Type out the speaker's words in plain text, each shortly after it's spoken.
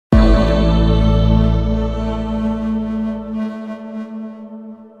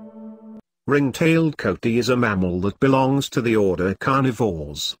Ring-tailed coati is a mammal that belongs to the order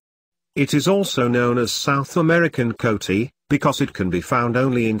Carnivores. It is also known as South American coati, because it can be found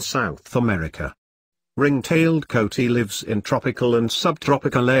only in South America. Ring-tailed coati lives in tropical and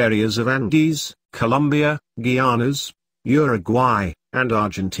subtropical areas of Andes, Colombia, Guianas, Uruguay, and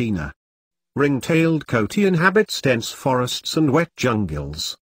Argentina. Ring-tailed coati inhabits dense forests and wet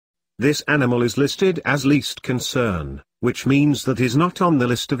jungles. This animal is listed as least concern, which means that it is not on the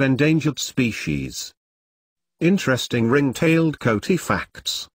list of endangered species. Interesting ring-tailed coati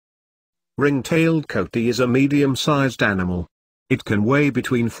facts. Ring-tailed coati is a medium-sized animal. It can weigh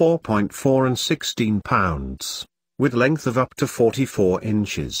between 4.4 and 16 pounds, with length of up to 44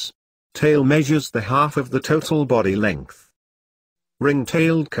 inches. Tail measures the half of the total body length.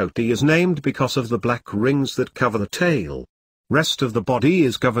 Ring-tailed coati is named because of the black rings that cover the tail. Rest of the body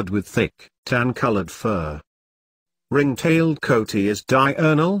is covered with thick, tan-colored fur. Ring-tailed coati is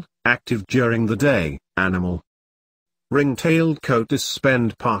diurnal, active during the day, animal. Ring-tailed coatis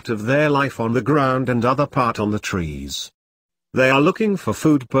spend part of their life on the ground and other part on the trees. They are looking for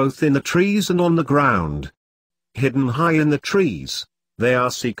food both in the trees and on the ground. Hidden high in the trees, they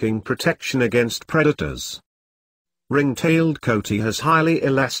are seeking protection against predators. Ring-tailed coati has highly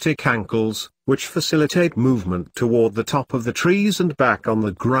elastic ankles, which facilitate movement toward the top of the trees and back on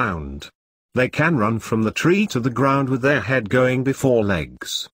the ground. They can run from the tree to the ground with their head going before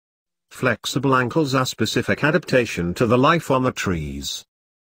legs. Flexible ankles are specific adaptation to the life on the trees.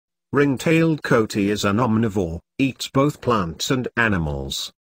 Ring-tailed coati is an omnivore, eats both plants and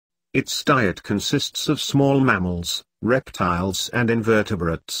animals. Its diet consists of small mammals, reptiles and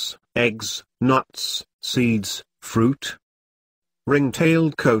invertebrates, eggs, nuts, seeds, fruit.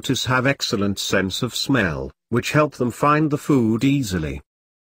 Ring-tailed coatis have excellent sense of smell, which help them find the food easily.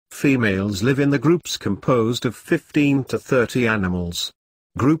 Females live in the groups composed of 15 to 30 animals.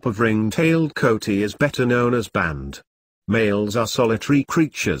 Group of ring-tailed coati is better known as band. Males are solitary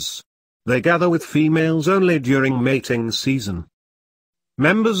creatures. They gather with females only during mating season.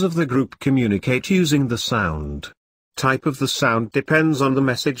 Members of the group communicate using the sound. Type of the sound depends on the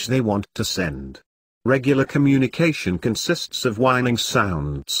message they want to send. Regular communication consists of whining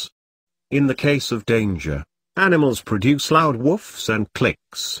sounds. In the case of danger, animals produce loud woofs and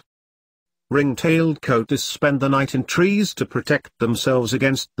clicks. Ring-tailed coatis spend the night in trees to protect themselves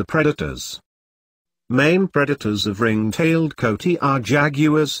against the predators. Main predators of ring-tailed coati are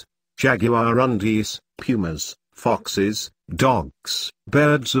jaguars, jaguarundis, pumas, foxes, dogs,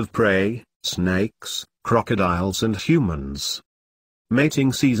 birds of prey, snakes, crocodiles and humans.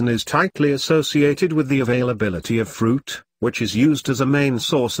 Mating season is tightly associated with the availability of fruit, which is used as a main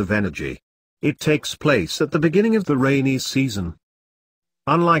source of energy. It takes place at the beginning of the rainy season.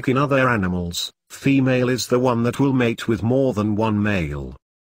 Unlike in other animals, female is the one that will mate with more than one male.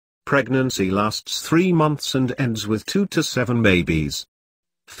 Pregnancy lasts 3 months and ends with 2 to 7 babies.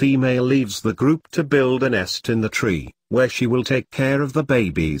 Female leaves the group to build a nest in the tree, where she will take care of the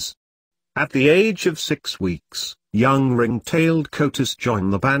babies. At the age of 6 weeks, young ring-tailed coatis join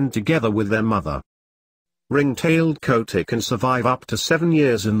the band together with their mother. Ring-tailed coati can survive up to 7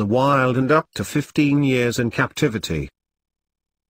 years in the wild and up to 15 years in captivity.